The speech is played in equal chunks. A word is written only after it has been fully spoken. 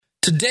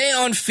Today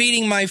on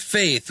Feeding My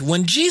Faith,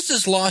 when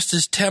Jesus lost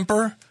his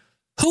temper,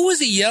 who was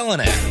he yelling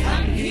at?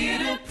 I'm here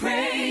to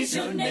praise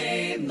your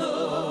name,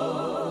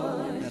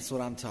 Lord. That's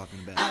what I'm talking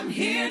about. I'm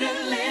here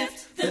to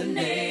lift the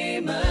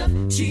name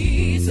of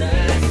Jesus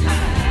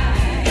high.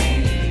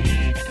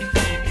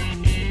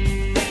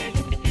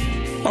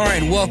 All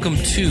right, welcome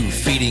to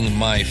Feeding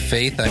My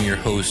Faith. I'm your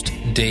host,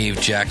 Dave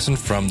Jackson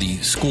from the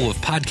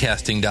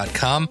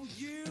schoolofpodcasting.com.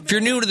 If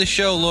you're new to the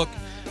show, look,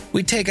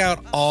 we take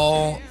out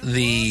all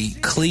the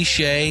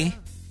cliche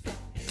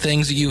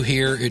things that you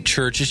hear at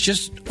church. It's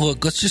just,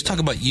 look, let's just talk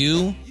about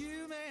you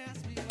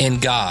and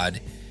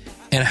God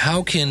and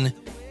how can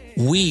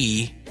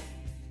we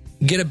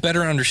get a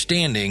better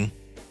understanding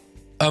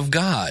of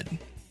God.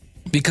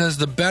 Because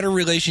the better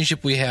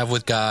relationship we have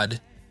with God,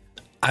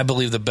 I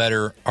believe the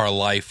better our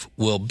life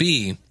will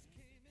be.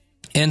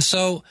 And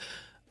so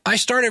I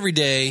start every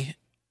day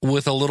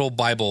with a little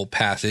Bible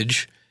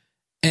passage.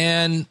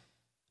 And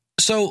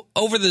so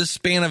over the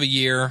span of a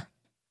year,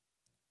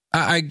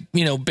 I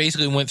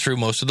basically went through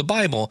most of the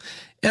Bible,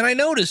 and I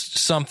noticed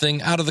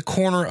something out of the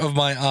corner of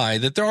my eye,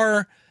 that there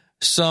are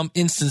some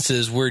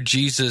instances where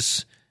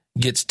Jesus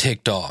gets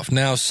ticked off.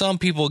 Now, some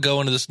people go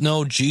into this,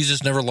 no,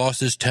 Jesus never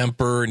lost his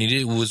temper, and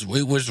it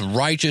was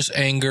righteous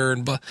anger.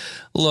 And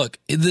look,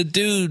 the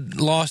dude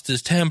lost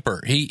his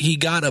temper. He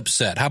got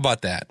upset. How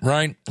about that,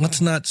 right?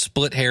 Let's not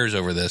split hairs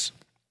over this.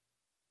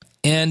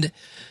 And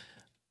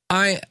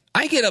I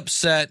get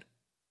upset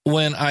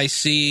when I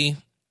see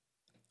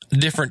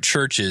different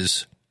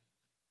churches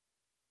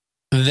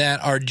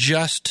that are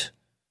just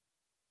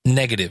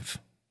negative,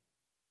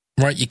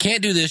 right? You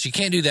can't do this, you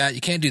can't do that, you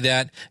can't do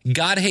that.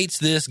 God hates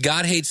this,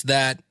 God hates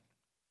that.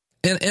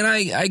 And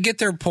I get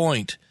their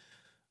point.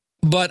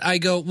 But I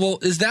go, well,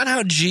 is that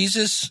how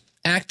Jesus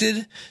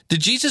acted? Did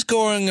Jesus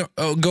go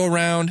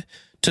around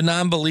to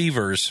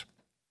non-believers,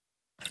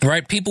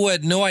 right? People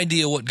had no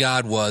idea what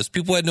God was.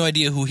 People had no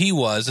idea who he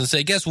was, and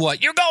say, guess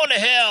what? You're going to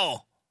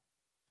hell.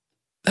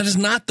 That is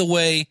not the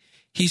way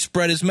he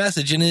spread his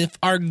message. And if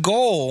our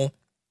goal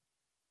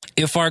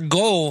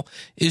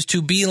is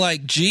to be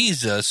like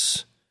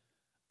Jesus,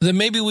 then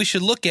maybe we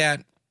should look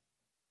at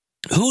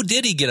who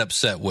did he get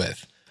upset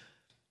with.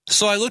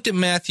 So I looked at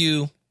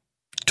Matthew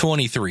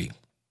 23.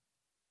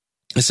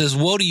 It says,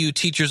 woe to you,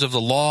 teachers of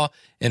the law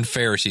and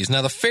Pharisees.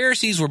 Now, the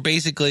Pharisees were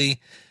basically,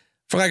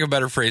 for lack of a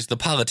better phrase, the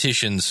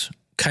politicians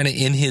kind of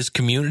in his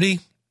community.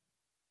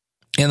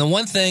 And the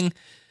one thing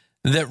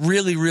that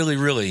really, really,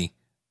 really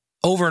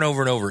over and over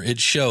and over, it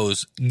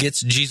shows,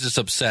 gets Jesus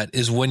upset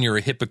is when you're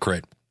a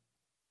hypocrite.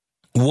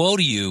 Woe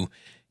to you,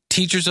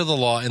 teachers of the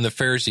law and the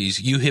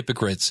Pharisees, you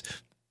hypocrites.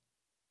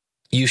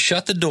 You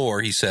shut the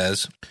door, he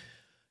says.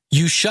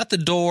 You shut the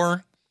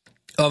door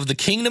of the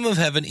kingdom of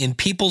heaven in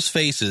people's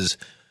faces.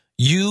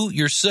 You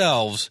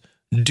yourselves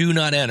do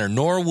not enter,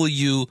 nor will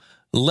you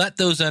let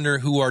those enter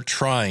who are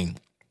trying.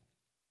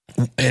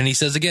 And he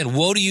says again,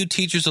 woe to you,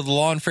 teachers of the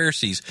law and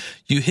Pharisees,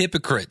 you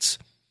hypocrites.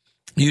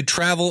 You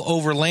travel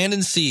over land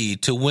and sea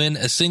to win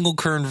a single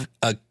convert,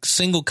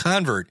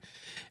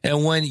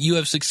 and when you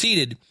have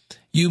succeeded,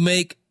 you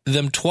make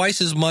them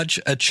twice as much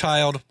a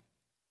child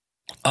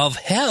of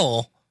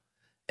hell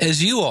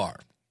as you are.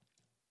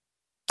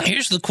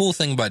 Here's the cool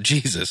thing about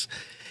Jesus.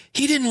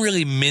 He didn't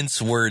really mince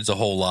words a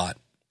whole lot.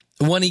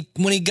 When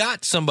he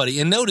got somebody,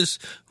 and notice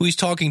who he's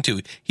talking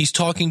to. He's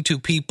talking to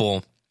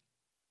people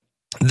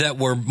that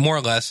were more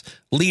or less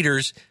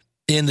leaders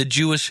in the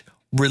Jewish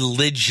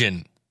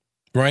religion,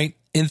 right?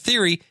 In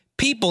theory,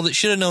 people that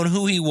should have known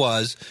who he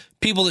was,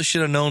 people that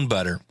should have known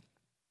better.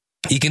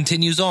 He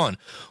continues on.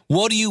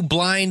 Woe to you,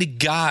 blind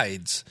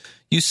guides.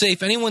 You say,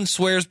 if anyone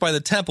swears by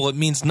the temple, it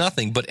means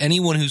nothing, but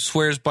anyone who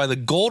swears by the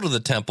gold of the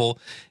temple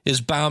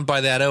is bound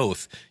by that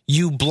oath.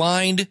 You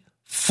blind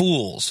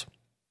fools.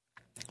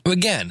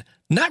 Again,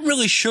 not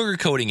really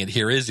sugarcoating it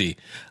here, is he?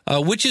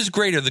 Which is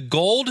greater, the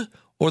gold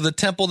or the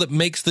temple that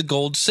makes the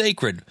gold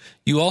sacred?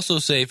 You also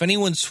say, if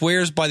anyone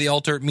swears by the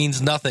altar, it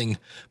means nothing,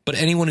 but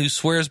anyone who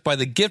swears by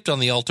the gift on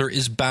the altar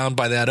is bound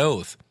by that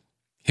oath.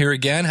 Here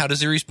again, how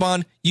does he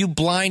respond? You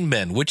blind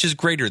men, which is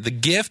greater, the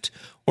gift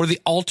or the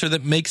altar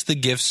that makes the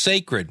gift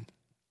sacred?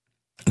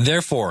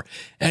 Therefore,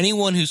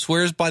 anyone who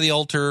swears by the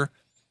altar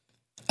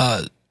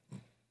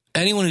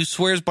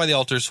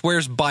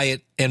swears by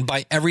it and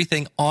by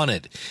everything on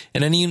it.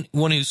 And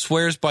anyone who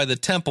swears by the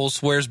temple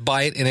swears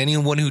by it and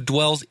anyone who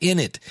dwells in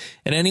it.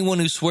 And anyone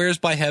who swears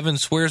by heaven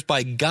swears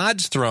by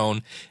God's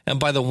throne and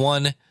by the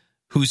one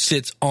who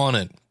sits on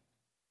it.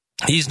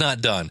 He's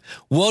not done.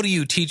 Woe to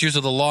you, teachers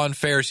of the law and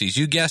Pharisees.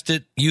 You guessed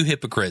it, you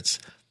hypocrites.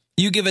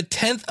 You give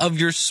 1/10 of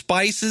your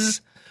spices,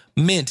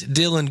 mint,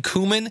 dill, and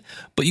cumin,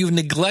 but you've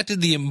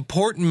neglected the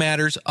important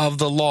matters of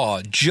the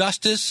law,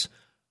 justice,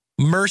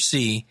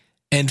 mercy,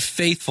 and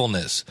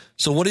faithfulness.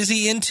 So what is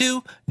he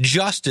into?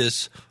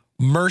 Justice,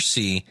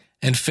 mercy,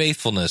 and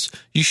faithfulness.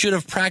 You should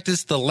have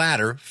practiced the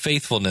latter,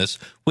 faithfulness,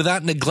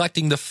 without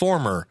neglecting the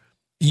former.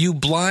 You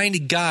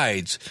blind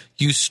guides,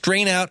 you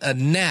strain out a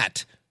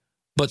gnat,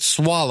 but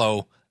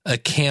swallow a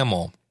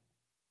camel.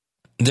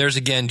 There's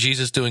again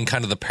Jesus doing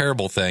kind of the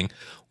parable thing.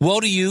 Woe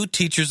to you,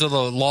 teachers of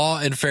the law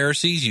and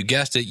Pharisees, you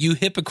guessed it, you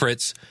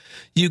hypocrites.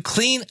 You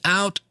clean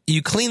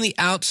the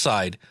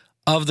outside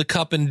of the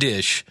cup and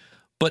dish,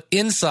 but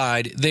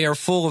inside they are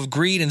full of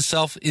greed and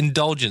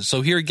self-indulgence.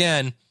 So here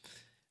again,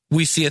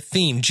 we see a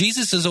theme.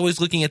 Jesus is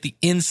always looking at the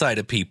inside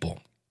of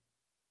people.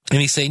 And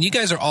he's saying, you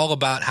guys are all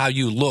about how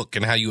you look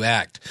and how you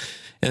act.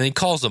 And he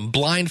calls them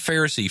blind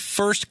Pharisee.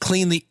 First,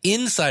 clean the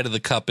inside of the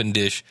cup and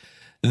dish,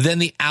 then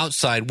the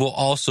outside will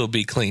also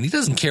be clean. He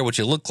doesn't care what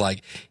you look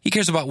like. He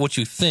cares about what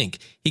you think.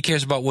 He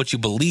cares about what you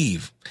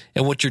believe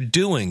and what you're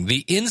doing.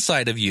 The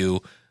inside of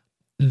you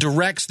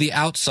directs the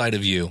outside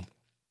of you.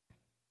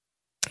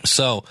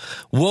 So,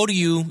 woe to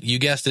you, you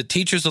guessed it,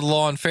 teachers of the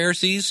law and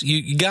Pharisees.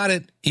 You got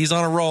it. He's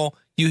on a roll.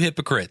 You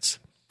hypocrites.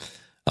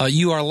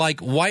 You are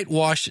like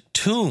whitewashed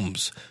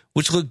tombs,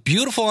 which look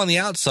beautiful on the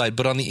outside,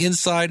 but on the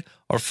inside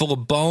are full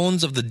of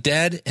bones of the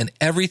dead and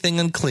everything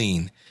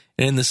unclean.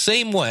 And in the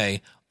same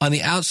way, on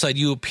the outside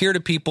you appear to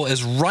people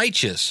as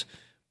righteous,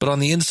 but on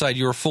the inside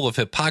you are full of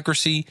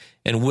hypocrisy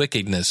and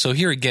wickedness. So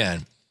here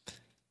again,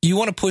 you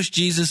want to push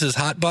Jesus'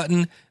 hot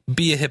button?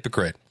 Be a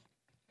hypocrite.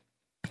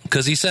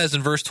 Because he says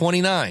in verse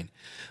 29,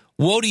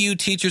 woe to you,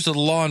 teachers of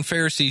the law and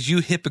Pharisees, you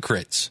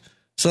hypocrites.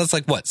 So that's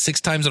like, what,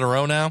 6 times in a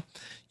row now?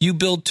 You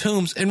build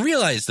tombs. And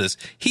realize this.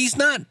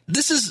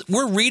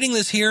 We're reading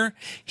this here.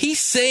 He's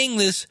saying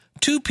this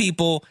to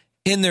people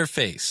in their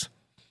face.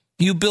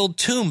 You build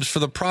tombs for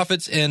the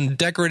prophets and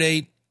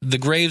decorate the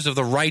graves of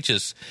the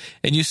righteous.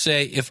 And you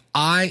say,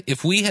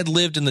 if we had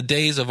lived in the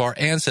days of our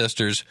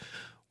ancestors,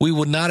 we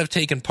would not have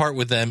taken part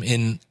with them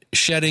in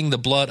shedding the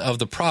blood of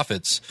the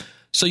prophets.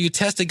 So you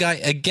test a guy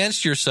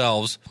against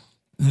yourselves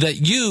that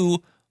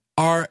you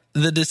are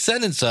the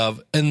descendants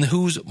of and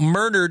who's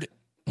murdered.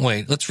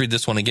 Wait, let's read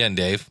this one again,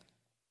 Dave.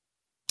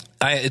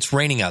 It's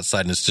raining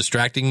outside and it's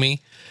distracting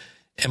me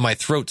and my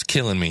throat's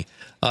killing me.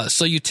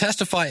 So you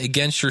testify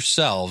against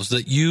yourselves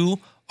that you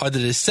are the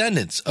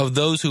descendants of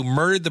those who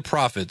murdered the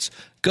prophets.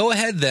 Go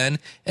ahead then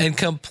and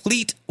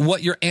complete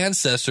what your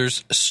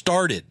ancestors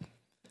started.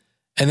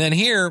 And then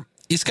here,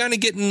 he's kind of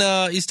getting,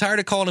 he's tired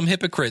of calling them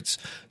hypocrites.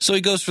 So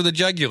he goes for the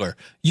jugular.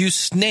 You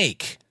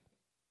snake,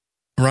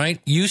 right?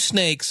 You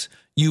snakes,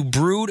 you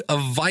brood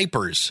of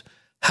vipers.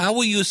 How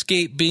will you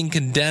escape being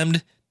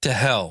condemned to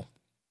hell?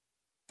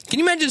 Can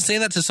you imagine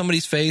saying that to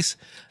somebody's face?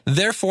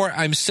 Therefore,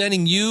 I'm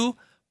sending you,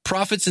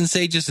 prophets and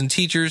sages and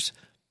teachers.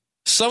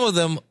 Some of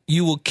them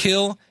you will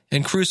kill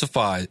and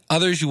crucify.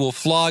 Others you will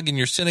flog in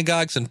your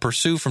synagogues and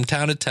pursue from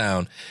town to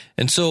town.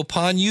 And so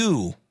upon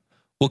you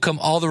will come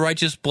all the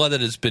righteous blood that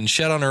has been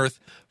shed on earth,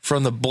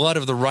 from the blood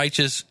of the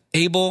righteous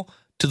Abel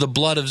to the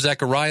blood of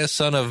Zechariah,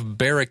 son of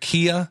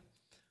Berechiah,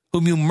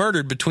 whom you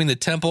murdered between the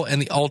temple and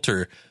the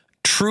altar.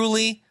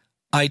 Truly,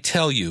 I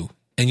tell you,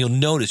 and you'll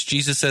notice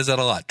Jesus says that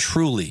a lot,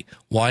 truly.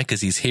 Why?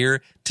 Because he's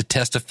here to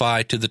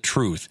testify to the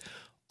truth.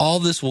 All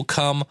this will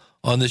come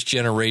on this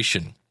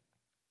generation.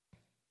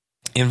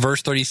 In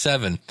verse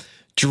 37,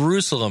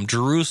 Jerusalem,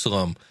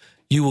 Jerusalem,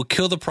 you will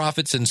kill the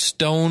prophets and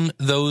stone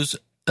those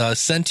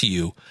sent to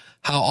you.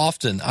 How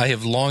often I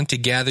have longed to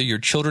gather your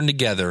children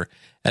together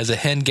as a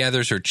hen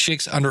gathers her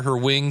chicks under her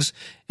wings,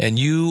 and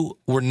you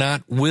were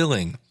not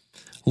willing.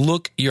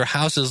 Look, your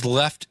house is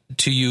left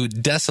to you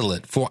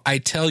desolate, for I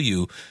tell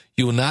you,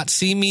 you will not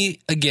see me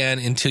again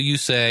until you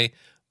say,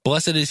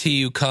 blessed is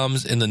he who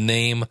comes in the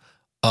name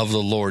of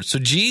the Lord. So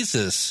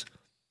Jesus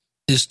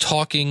is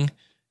talking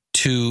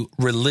to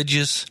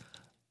religious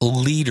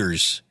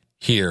leaders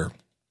here.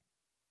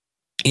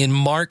 In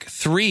Mark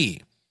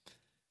 3,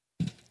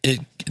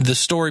 the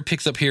story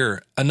picks up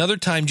here. Another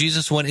time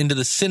Jesus went into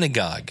the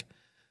synagogue,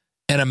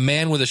 and a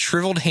man with a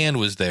shriveled hand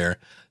was there.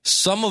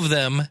 Some of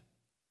them,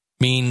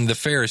 meaning the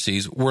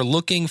Pharisees, were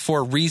looking for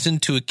a reason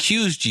to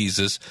accuse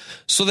Jesus,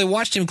 so they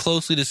watched him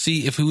closely to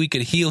see if he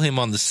could heal him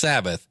on the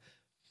Sabbath.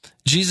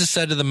 Jesus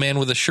said to the man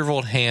with a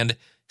shriveled hand,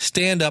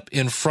 stand up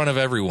in front of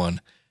everyone.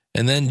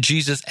 And then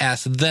Jesus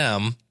asked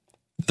them,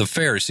 the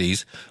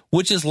Pharisees,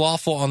 which is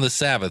lawful on the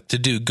Sabbath, to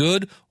do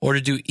good or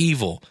to do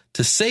evil,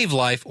 to save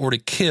life or to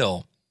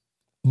kill?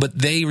 But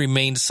they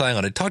remained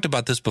silent. I talked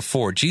about this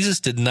before. Jesus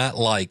did not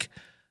like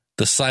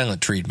the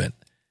silent treatment.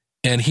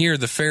 And here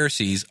the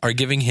Pharisees are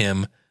giving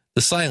him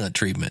the silent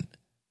treatment.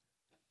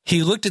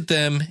 He looked at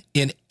them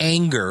in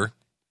anger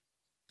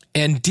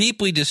and,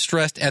 deeply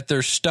distressed at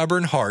their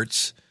stubborn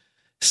hearts,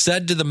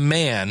 said to the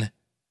man,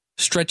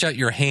 stretch out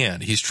your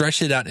hand. He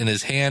stretched it out, and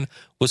his hand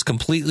was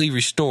completely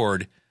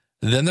restored.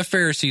 Then the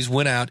Pharisees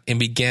went out and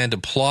began to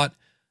plot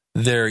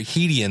with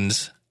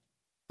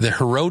the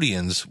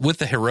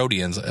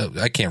Herodians,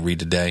 I can't read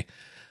today,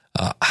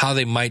 how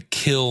they might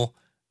kill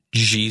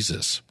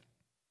Jesus.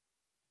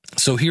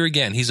 So here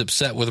again, he's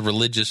upset with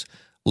religious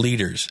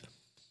leaders.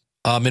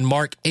 In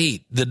Mark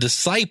 8, the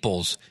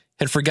disciples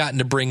had forgotten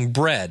to bring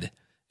bread,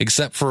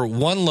 except for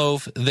one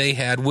loaf they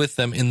had with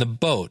them in the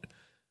boat.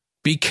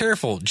 Be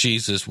careful,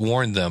 Jesus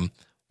warned them.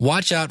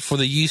 Watch out for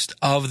the yeast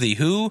of the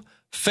who?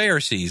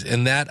 Pharisees,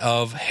 and that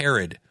of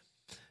Herod.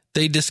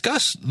 They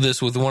discussed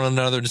this with one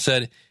another and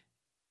said,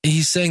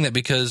 he's saying that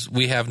because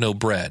we have no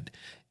bread.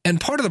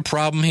 And part of the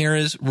problem here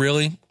is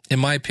in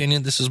my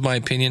opinion, this is my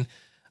opinion,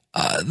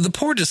 the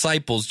poor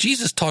disciples,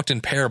 Jesus talked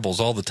in parables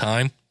all the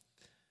time.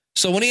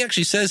 So when he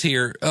actually says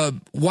here,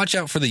 watch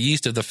out for the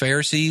yeast of the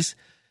Pharisees,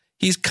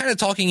 he's kind of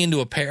talking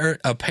into a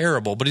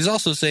parable, but he's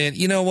also saying,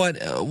 you know what,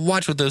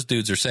 watch what those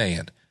dudes are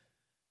saying.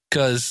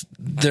 Because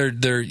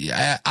they're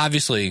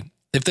obviously,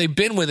 if they've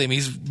been with him,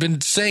 he's been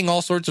saying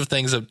all sorts of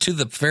things to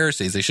the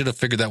Pharisees. They should have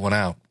figured that one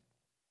out.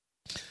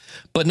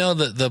 But no,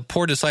 the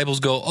poor disciples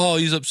go, oh,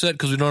 he's upset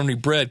because we don't have any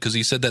bread because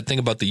he said that thing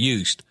about the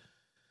yeast.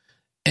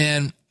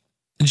 And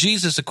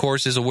Jesus, of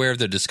course, is aware of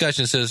their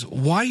discussion and says,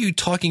 why are you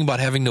talking about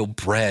having no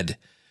bread?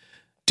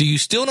 Do you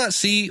still not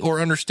see or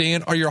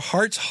understand? Are your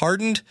hearts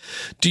hardened?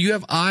 Do you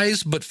have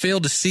eyes but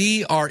fail to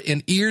see?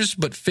 And ears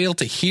but fail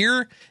to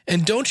hear?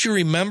 And don't you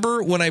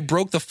remember when I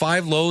broke the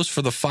 5 loaves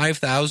for the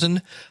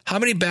 5,000? How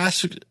many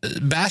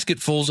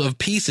basketfuls of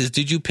pieces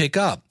did you pick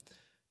up?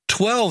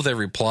 12, they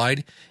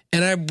replied.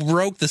 And I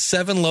broke the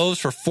 7 loaves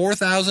for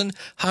 4,000.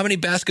 How many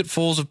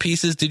basketfuls of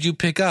pieces did you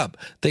pick up?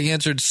 They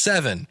answered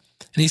 7. And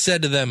he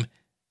said to them,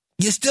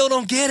 you still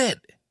don't get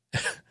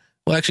it.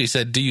 Well, actually he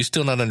said, do you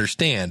still not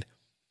understand?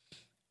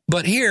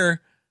 But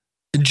here,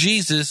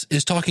 Jesus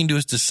is talking to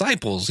his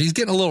disciples. He's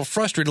getting a little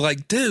frustrated,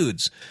 like,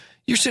 dudes,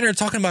 you're sitting here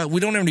talking about we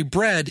don't have any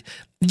bread.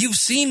 You've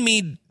seen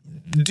me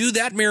do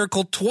that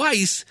miracle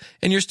twice,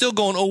 and you're still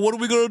going, oh, what are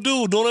we going to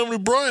do? Don't have any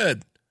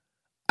bread.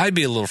 I'd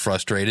be a little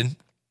frustrated.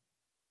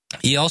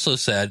 He also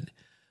said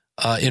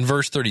in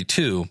verse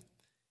 32,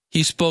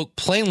 he spoke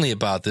plainly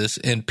about this,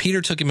 and Peter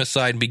took him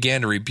aside and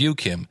began to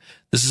rebuke him.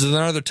 This is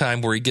another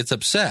time where he gets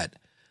upset.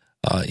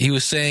 He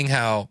was saying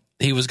how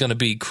he was going to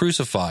be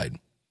crucified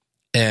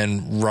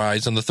and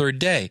rise on the 3rd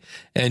day.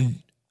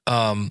 And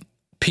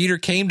Peter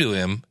came to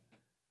him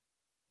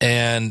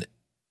and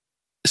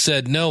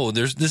said, no,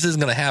 this isn't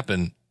going to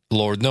happen,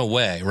 Lord, no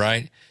way,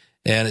 right?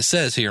 And it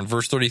says here in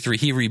verse 33,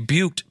 he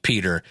rebuked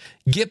Peter,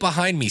 get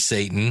behind me,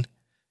 Satan.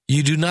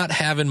 You do not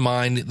have in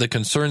mind the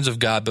concerns of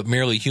God, but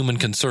merely human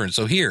concerns.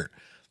 So here,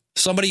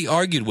 somebody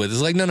argued with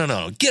is like,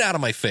 no, get out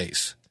of my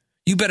face.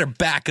 You better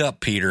back up,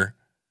 Peter.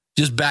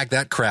 Just back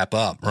that crap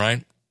up,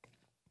 right?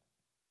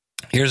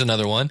 Here's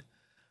another one.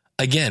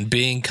 Again,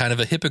 being kind of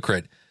a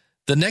hypocrite.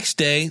 The next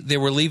day, they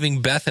were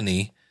leaving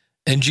Bethany,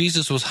 and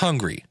Jesus was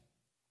hungry.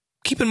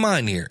 Keep in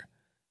mind here,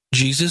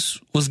 Jesus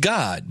was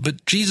God,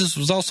 but Jesus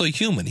was also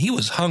human. He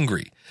was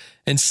hungry.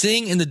 And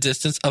seeing in the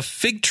distance a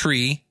fig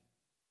tree,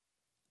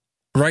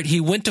 right,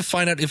 he went to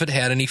find out if it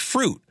had any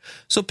fruit.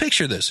 So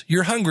picture this.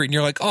 You're hungry, and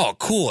you're like, oh,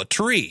 cool, a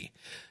tree.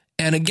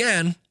 And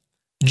again,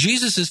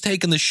 Jesus is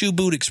taking the Shoe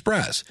Boot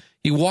Express.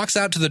 He walks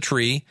out to the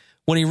tree.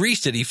 When he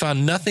reached it, he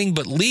found nothing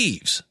but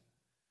leaves,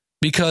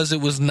 because it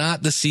was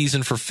not the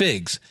season for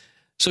figs.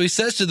 So he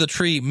says to the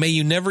tree, may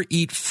you never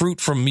eat fruit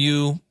from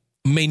you.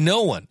 May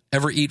no one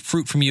ever eat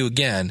fruit from you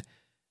again.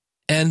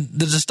 And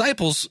the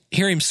disciples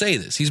hear him say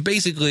this. He's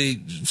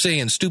basically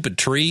saying, stupid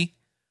tree,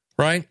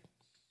 right?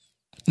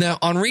 Now,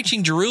 on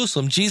reaching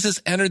Jerusalem, Jesus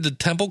entered the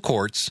temple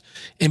courts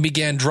and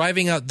began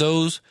driving out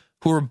those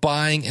who were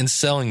buying and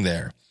selling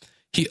there.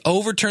 He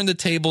overturned the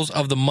tables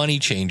of the money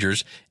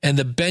changers and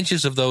the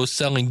benches of those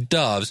selling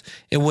doves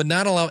and would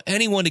not allow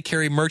anyone to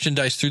carry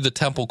merchandise through the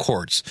temple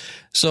courts.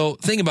 So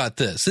think about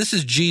this. This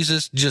is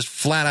Jesus just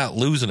flat out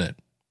losing it,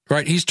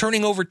 right? He's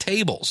turning over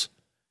tables.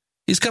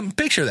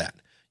 Picture that.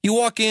 You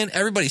walk in,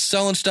 everybody's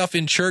selling stuff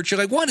in church. You're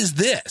like, what is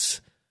this?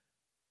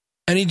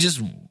 And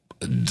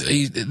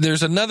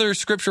there's another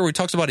scripture where he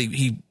talks about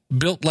he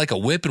built like a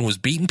whip and was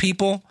beating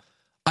people.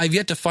 I've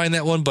yet to find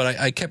that one, but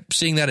I kept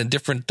seeing that in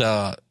different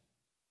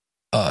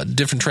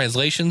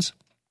translations.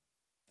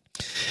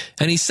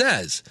 And he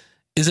says,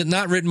 is it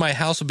not written, my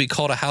house will be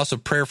called a house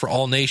of prayer for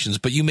all nations,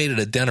 but you made it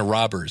a den of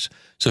robbers?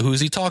 So who's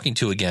he talking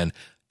to again?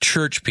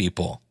 Church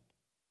people.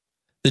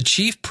 The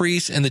chief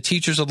priests and the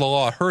teachers of the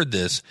law heard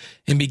this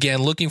and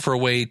began looking for a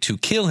way to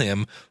kill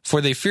him, for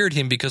they feared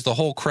him because the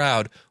whole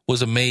crowd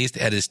was amazed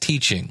at his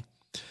teaching.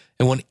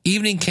 And when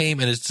evening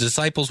came and his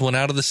disciples went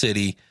out of the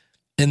city,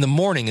 in the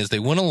morning as they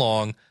went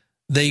along,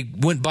 they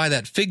went by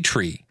that fig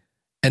tree,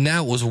 and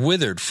now it was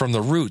withered from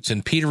the roots.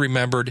 And Peter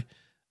remembered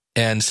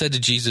and said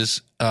to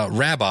Jesus,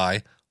 Rabbi,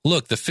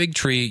 look, the fig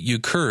tree you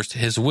cursed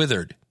has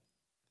withered.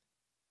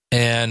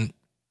 And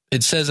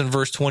it says in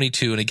verse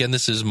 22, and again,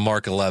 this is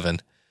Mark 11,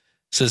 it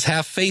says,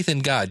 have faith in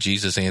God,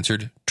 Jesus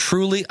answered.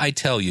 Truly, I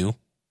tell you,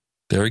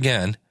 there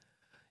again,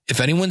 if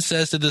anyone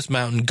says to this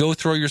mountain, go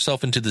throw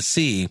yourself into the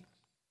sea,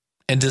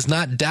 and does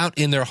not doubt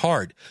in their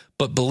heart,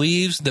 but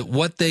believes that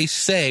what they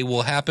say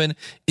will happen,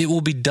 it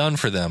will be done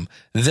for them.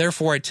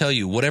 Therefore, I tell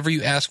you, whatever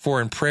you ask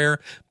for in prayer,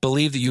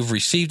 believe that you've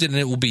received it and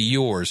it will be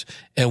yours.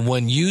 And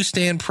when you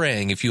stand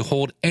praying, if you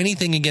hold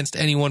anything against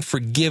anyone,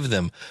 forgive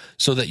them,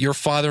 so that your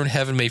Father in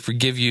heaven may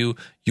forgive you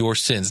your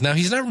sins. Now,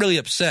 he's not really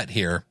upset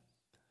here,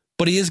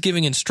 but he is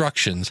giving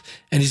instructions,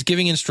 and he's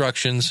giving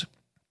instructions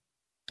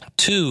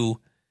to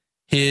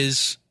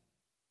his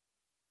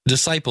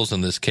disciples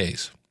in this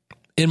case.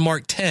 In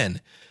Mark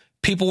 10,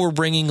 people were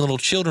bringing little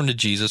children to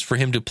Jesus for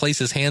him to place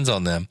his hands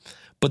on them,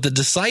 but the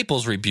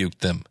disciples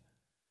rebuked them.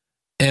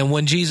 And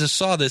when Jesus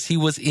saw this, he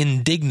was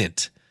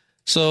indignant.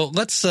 So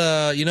let's,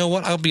 you know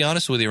what? I'll be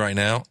honest with you right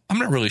now. I'm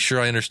not really sure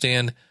I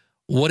understand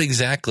what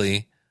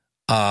exactly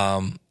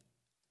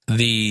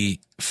the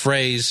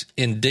phrase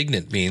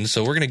indignant means.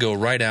 So we're going to go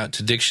right out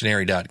to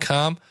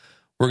dictionary.com.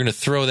 We're going to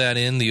throw that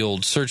in the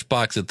old search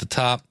box at the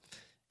top.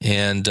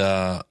 And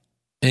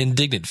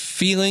indignant,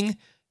 feeling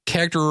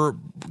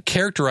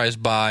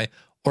characterized by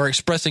or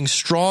expressing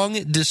strong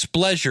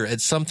displeasure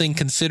at something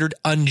considered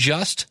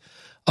unjust,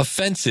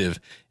 offensive,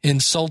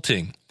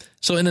 insulting.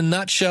 So in a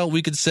nutshell,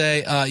 we could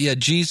say,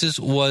 Jesus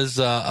was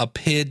a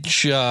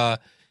pinch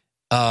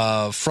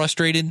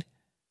frustrated,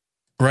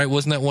 right?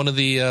 Wasn't that one of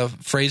the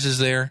phrases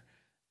there?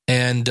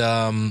 And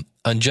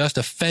unjust,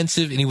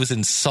 offensive, and he was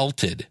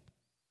insulted.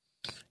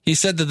 He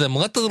said to them,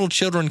 "Let the little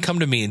children come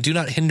to me and do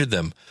not hinder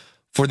them,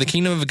 for the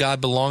kingdom of God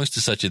belongs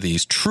to such of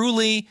these.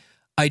 Truly,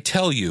 I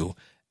tell you,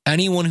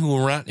 anyone who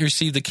will not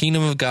receive the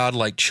kingdom of God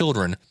like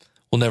children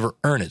will never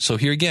earn it." So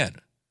here again,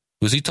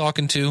 who's he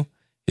talking to?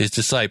 His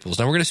disciples.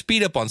 Now we're going to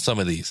speed up on some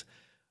of these.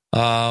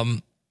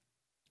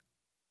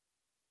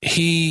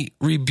 He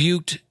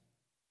rebuked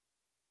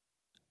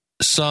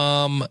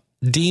some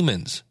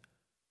demons,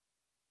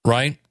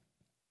 right?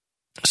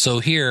 So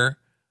here,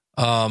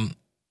 it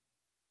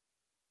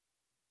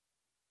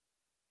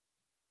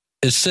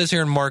says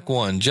here in Mark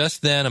 1,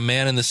 just then a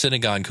man in the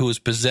synagogue who was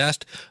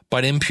possessed by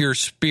an impure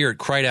spirit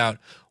cried out,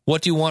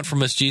 "What do you want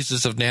from us,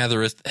 Jesus of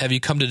Nazareth? Have you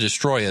come to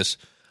destroy us?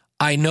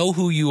 I know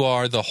who you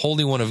are, the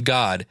Holy One of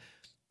God."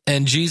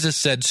 And Jesus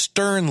said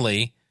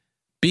sternly,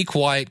 "Be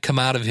quiet, come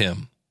out of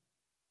him."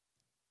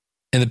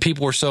 And the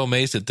people were so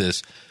amazed at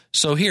this.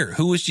 So here,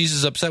 who was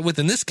Jesus upset with?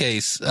 In this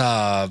case,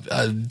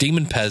 a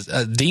demon,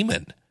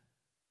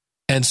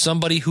 and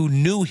somebody who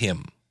knew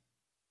him.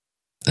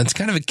 That's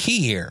kind of a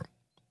key here,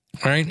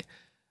 right?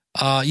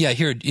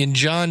 Here in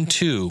John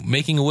 2,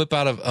 making a whip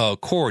out of a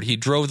cord, he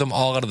drove them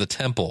all out of the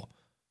temple.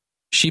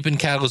 Sheep and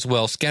cattle as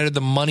well, scattered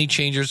the money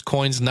changers'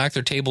 coins, knocked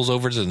their tables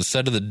over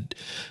instead of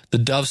the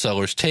dove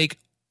sellers. Take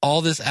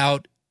all this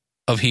out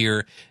of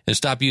here and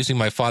stop using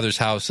my Father's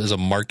house as a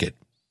market.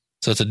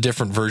 So it's a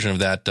different version of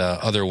that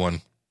other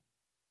one.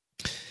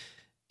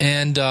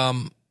 And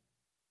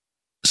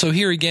so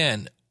here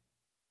again,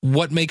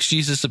 what makes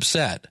Jesus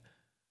upset?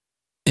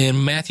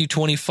 In Matthew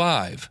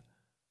 25,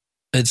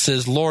 it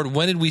says, "Lord,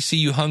 when did we see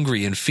you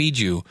hungry and feed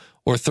you,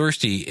 or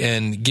thirsty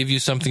and give you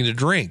something to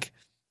drink?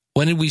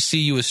 When did we see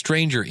you a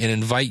stranger and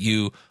invite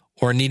you,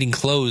 or needing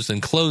clothes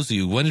and clothe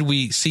you? When did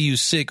we see you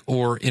sick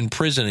or in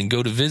prison and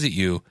go to visit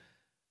you?"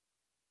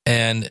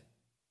 And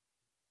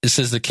it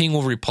says, the king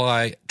will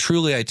reply,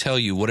 "Truly I tell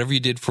you, whatever you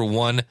did for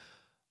one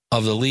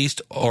of the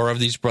least or of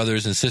these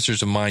brothers and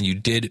sisters of mine, you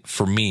did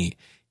for me."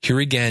 Here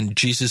again,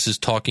 Jesus is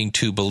talking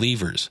to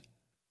believers.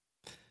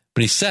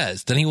 But he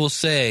says, then he will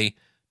say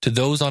to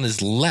those on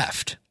his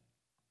left,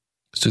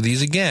 so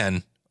these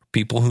again are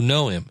people who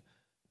know him,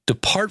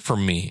 "Depart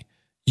from me,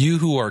 you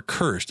who are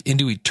cursed,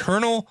 into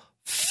eternal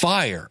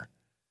fire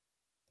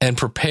and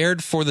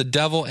prepared for the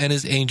devil and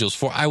his angels.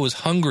 For I was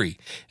hungry,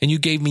 and you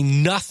gave me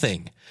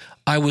nothing.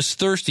 I was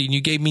thirsty, and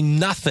you gave me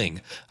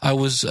nothing. I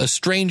was a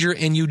stranger,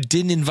 and you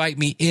didn't invite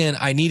me in.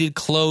 I needed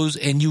clothes,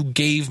 and you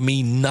gave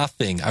me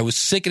nothing. I was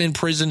sick and in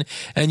prison,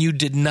 and you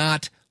did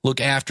not look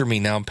after me."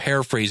 Now I'm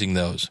paraphrasing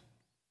those.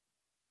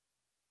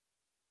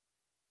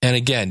 And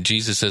again,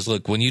 Jesus says,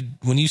 look, when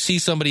you see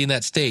somebody in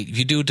that state, if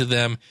you do it to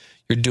them,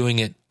 you're doing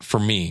it for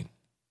me.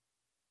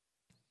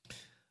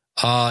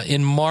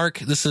 In Mark,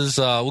 this is,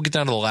 we'll get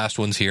down to the last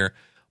ones here.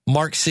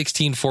 Mark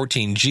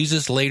 16:14,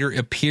 Jesus later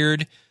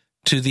appeared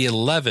to the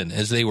 11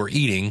 as they were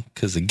eating,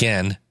 because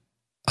again,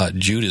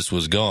 Judas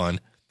was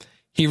gone.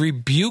 He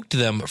rebuked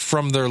them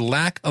from their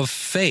lack of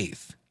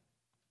faith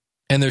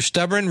and their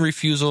stubborn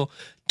refusal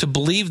to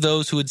believe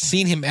those who had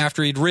seen him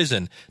after he'd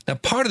risen. Now,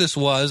 part of this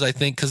was, I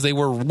think, because they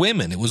were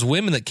women. It was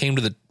women that came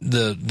to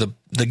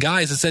the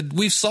guys and said,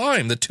 "We saw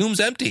him. The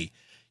tomb's empty.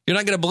 You're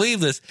not going to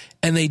believe this."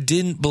 And they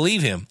didn't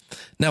believe him.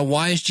 Now,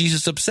 why is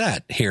Jesus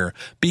upset here?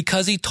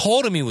 Because he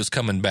told him he was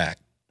coming back.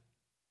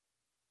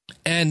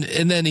 And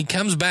then he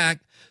comes back.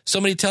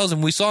 Somebody tells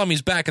him, "We saw him.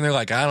 He's back." And they're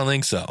like, "I don't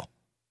think so."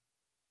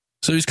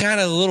 So he's kind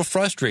of a little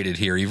frustrated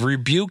here. He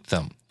rebuked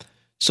them.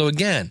 So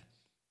again,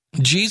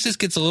 Jesus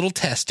gets a little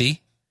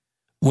testy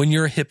when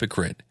you're a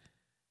hypocrite.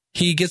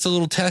 He gets a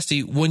little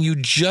testy when you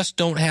just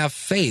don't have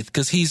faith,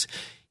 because he's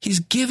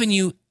given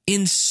you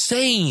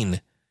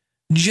insane,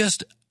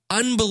 just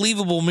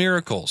unbelievable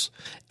miracles.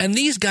 And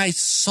these guys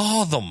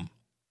saw them.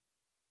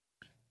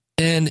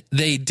 And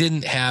they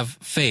didn't have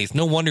faith.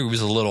 No wonder he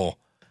was a little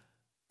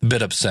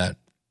bit upset.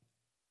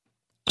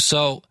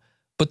 So,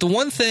 but the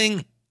one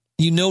thing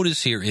you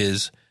notice here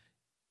is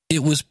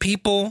it was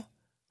people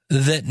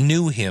that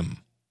knew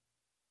him.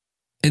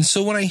 And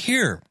so when I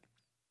hear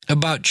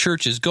about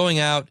churches going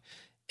out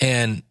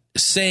and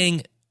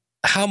saying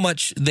how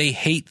much they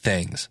hate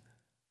things,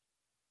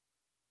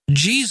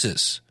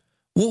 Jesus,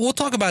 we'll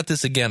talk about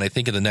this again, I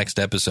think, in the next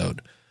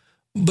episode.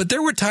 But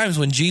there were times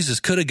when Jesus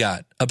could have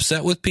got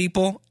upset with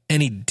people,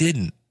 and he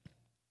didn't.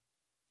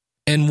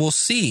 And we'll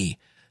see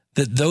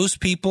that those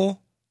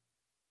people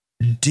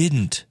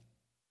didn't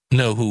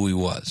know who he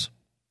was.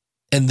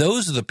 And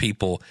those are the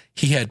people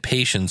he had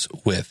patience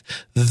with.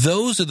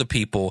 Those are the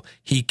people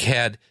he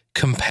had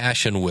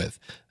compassion with.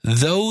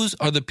 Those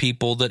are the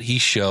people that he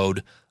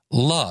showed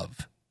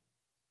love.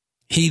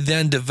 He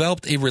then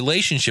developed a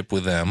relationship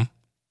with them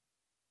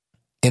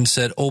and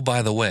said, oh,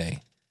 by the way,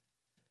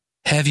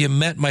 have you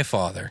met my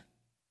Father?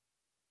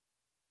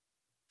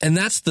 And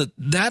that's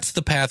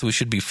the path we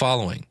should be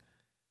following.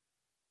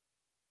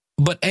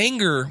 But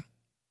anger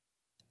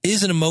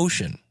is an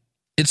emotion.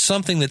 It's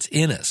something that's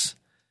in us.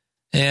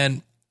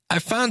 And I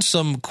found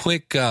some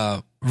quick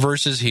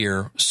verses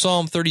here.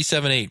 Psalm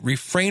 37:8,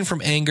 refrain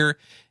from anger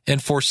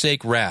and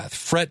forsake wrath.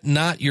 Fret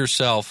not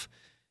yourself,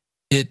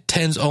 it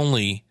tends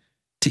only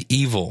to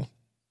evil.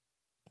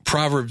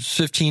 Proverbs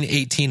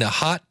 15:18, a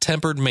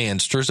hot-tempered man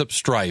stirs up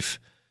strife,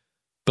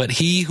 but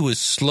he who is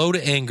slow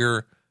to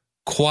anger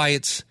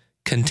quiets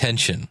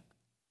contention.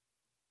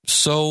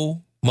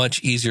 So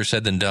much easier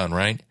said than done,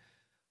 right?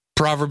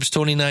 Proverbs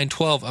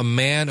 29:12, a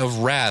man of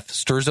wrath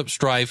stirs up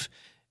strife,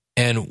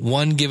 and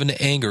one given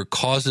to anger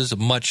causes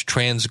much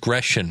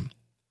transgression.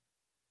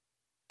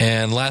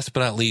 And last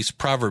but not least,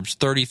 Proverbs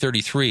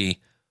 30:33,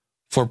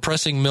 for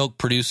pressing milk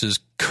produces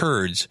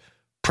curds,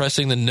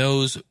 pressing the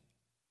nose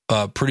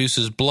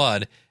produces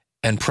blood,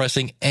 and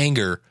pressing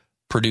anger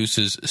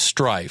produces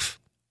strife.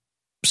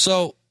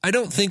 So I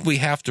don't think we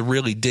have to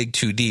really dig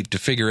too deep to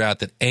figure out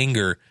that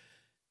anger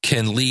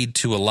can lead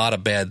to a lot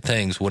of bad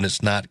things when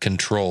it's not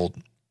controlled.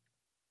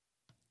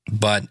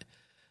 But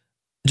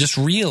just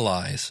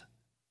realize,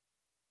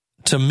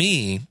 to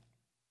me,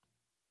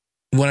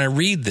 when I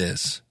read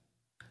this,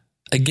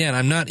 again,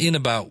 I'm not in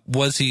about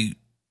was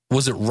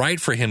it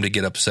right for him to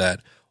get upset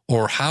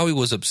or how he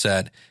was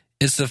upset.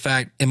 It's the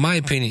fact, in my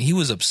opinion, he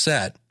was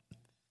upset,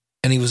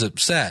 and he was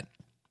upset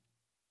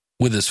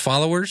with his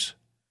followers,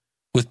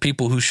 with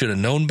people who should have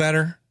known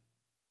better,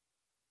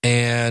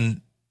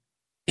 and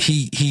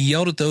he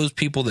yelled at those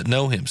people that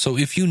know him. So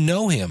if you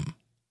know him,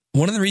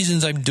 one of the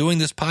reasons I'm doing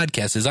this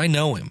podcast is I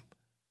know him.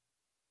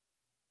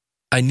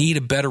 I need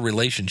a better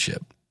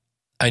relationship.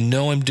 I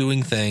know I'm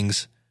doing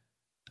things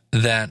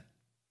that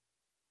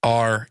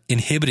are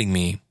inhibiting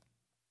me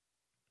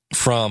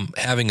from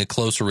having a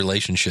closer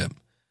relationship.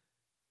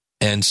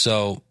 And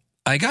so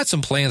I got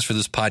some plans for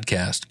this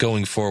podcast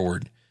going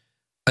forward.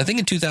 I think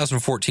in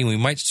 2014, we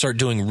might start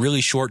doing really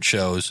short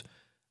shows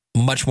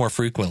much more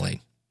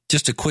frequently.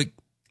 Just a quick,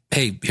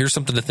 hey, here's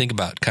something to think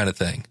about kind of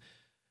thing.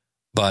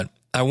 But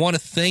I want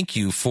to thank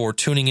you for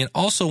tuning in.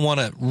 Also want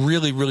to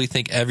really, really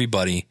thank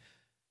everybody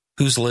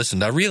who's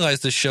listened. I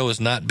realize this show has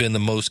not been the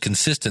most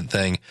consistent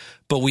thing,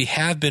 but we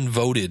have been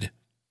voted.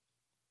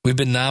 We've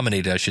been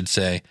nominated, I should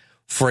say,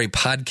 for a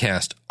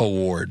podcast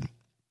award.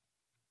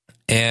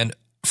 And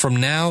from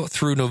now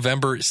through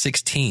November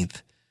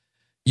 16th,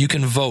 you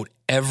can vote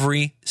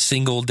every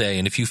single day.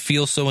 And if you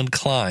feel so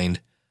inclined,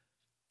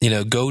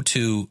 go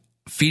to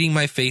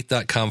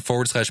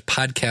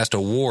feedingmyfaith.com/podcast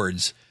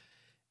awards,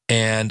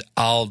 and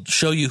I'll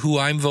show you who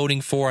I'm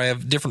voting for. I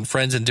have different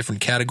friends in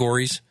different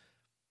categories.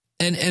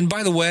 And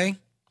by the way,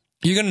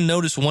 you're going to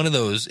notice one of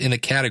those in a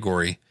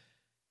category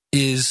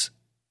is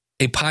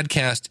a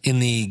podcast in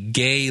the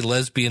gay,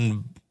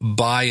 lesbian,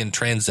 bi, and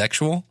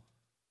transsexual.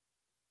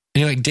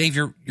 And you're like, Dave,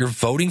 you're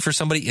voting for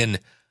somebody in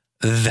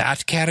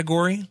that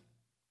category?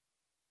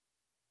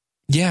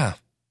 Yeah.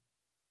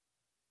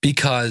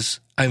 Because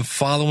I'm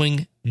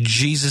following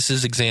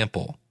Jesus'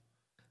 example.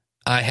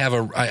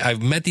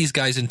 I've met these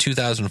guys in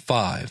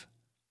 2005.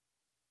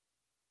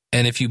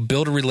 And if you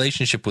build a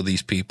relationship with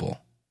these people,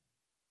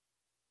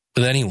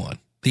 with anyone,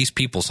 these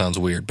people sounds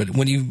weird, but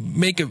when you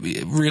make a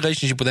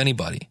relationship with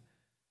anybody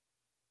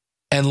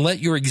and let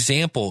your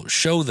example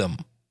show them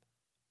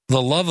the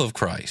love of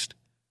Christ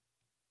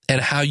and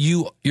how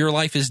your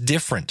life is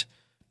different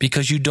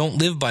because you don't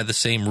live by the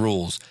same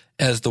rules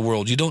as the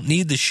world. You don't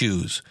need the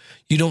shoes.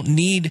 You don't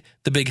need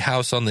the big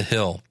house on the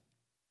hill.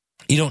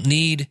 You don't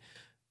need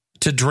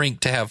to drink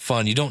to have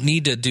fun. You don't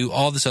need to do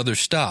all this other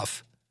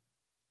stuff.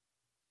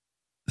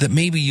 That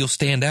maybe you'll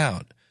stand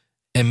out,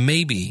 and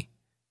maybe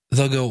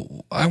they'll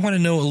go, I want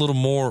to know a little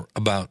more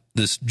about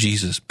this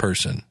Jesus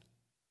person.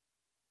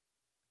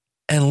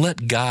 And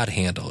let God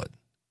handle it.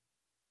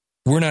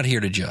 We're not here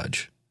to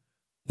judge.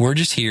 We're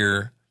just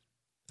here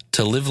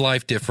to live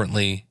life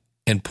differently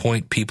and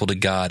point people to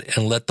God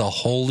and let the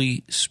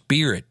Holy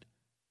Spirit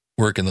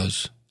work in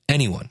those.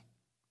 Anyone.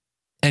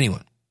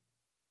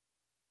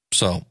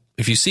 So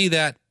if you see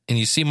that and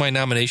you see my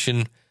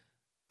nomination,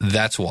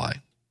 that's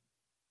why.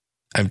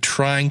 I'm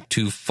trying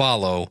to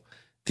follow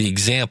the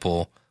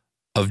example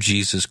of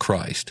Jesus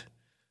Christ.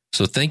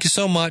 So thank you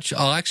so much.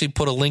 I'll actually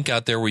put a link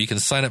out there where you can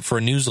sign up for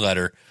a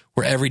newsletter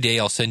where every day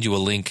I'll send you a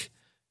link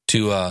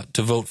to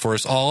vote for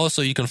us.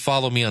 Also, you can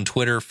follow me on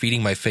Twitter,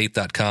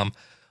 feedingmyfaith.com.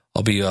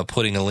 I'll be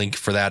putting a link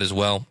for that as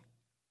well.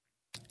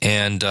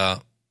 And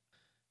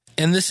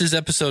this is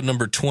episode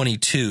number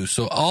 22.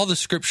 So all the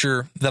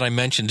scripture that I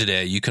mentioned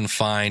today, you can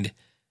find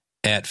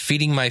at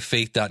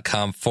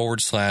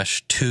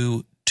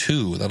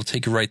feedingmyfaith.com/22. That'll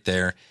take you right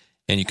there.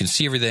 And you can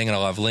see everything, and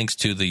I'll have links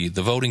to the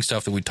voting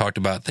stuff that we talked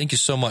about. Thank you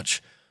so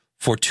much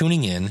for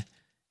tuning in.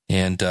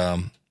 And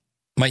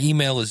my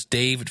email is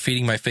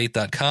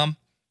dave@feedingmyfaith.com.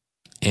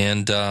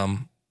 And I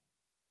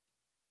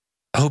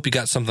hope you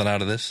got something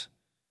out of this.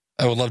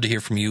 I would love to hear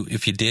from you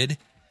if you did.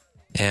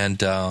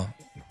 And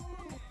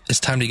it's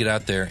time to get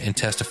out there and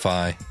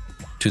testify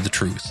to the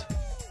truth.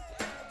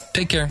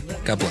 Take care.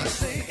 God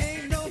bless.